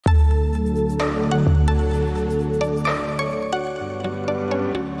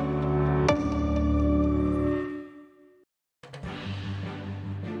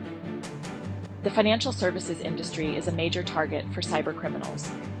The financial services industry is a major target for cybercriminals.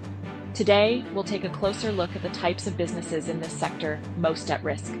 Today, we'll take a closer look at the types of businesses in this sector most at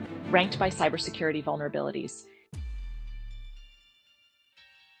risk, ranked by cybersecurity vulnerabilities.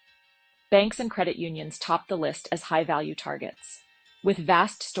 Banks and credit unions top the list as high-value targets. With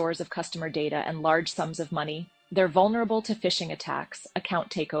vast stores of customer data and large sums of money, they're vulnerable to phishing attacks, account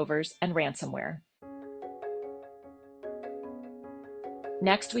takeovers, and ransomware.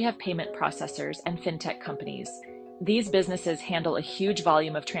 Next, we have payment processors and fintech companies. These businesses handle a huge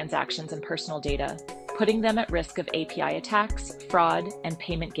volume of transactions and personal data, putting them at risk of API attacks, fraud, and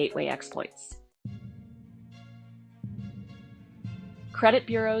payment gateway exploits. Credit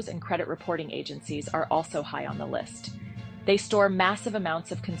bureaus and credit reporting agencies are also high on the list. They store massive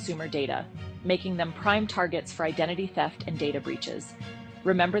amounts of consumer data, making them prime targets for identity theft and data breaches.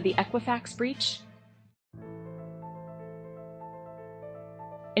 Remember the Equifax breach?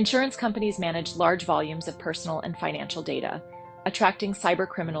 Insurance companies manage large volumes of personal and financial data, attracting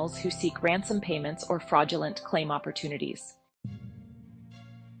cybercriminals who seek ransom payments or fraudulent claim opportunities.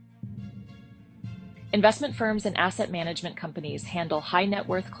 Investment firms and asset management companies handle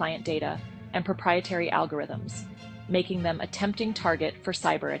high-net-worth client data and proprietary algorithms, making them a tempting target for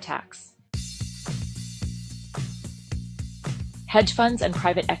cyber attacks. Hedge funds and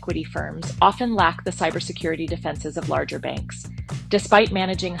private equity firms often lack the cybersecurity defenses of larger banks, despite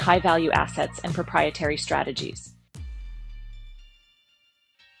managing high-value assets and proprietary strategies.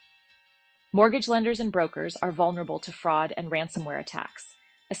 Mortgage lenders and brokers are vulnerable to fraud and ransomware attacks,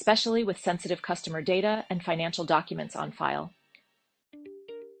 especially with sensitive customer data and financial documents on file.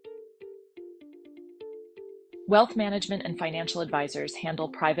 Wealth management and financial advisors handle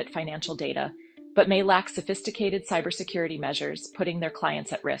private financial data, but may lack sophisticated cybersecurity measures, putting their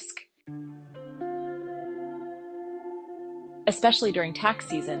clients at risk. Especially during tax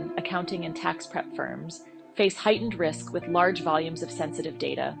season, accounting and tax prep firms face heightened risk with large volumes of sensitive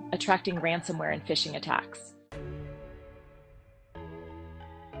data, attracting ransomware and phishing attacks.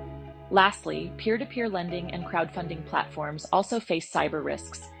 Lastly, peer-to-peer lending and crowdfunding platforms also face cyber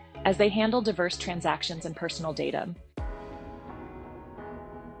risks as they handle diverse transactions and personal data.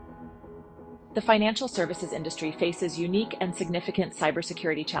 The financial services industry faces unique and significant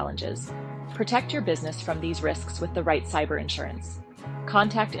cybersecurity challenges. Protect your business from these risks with the right cyber insurance.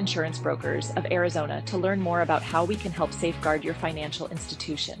 Contact Insurance Brokers of Arizona to learn more about how we can help safeguard your financial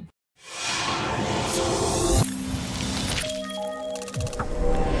institution.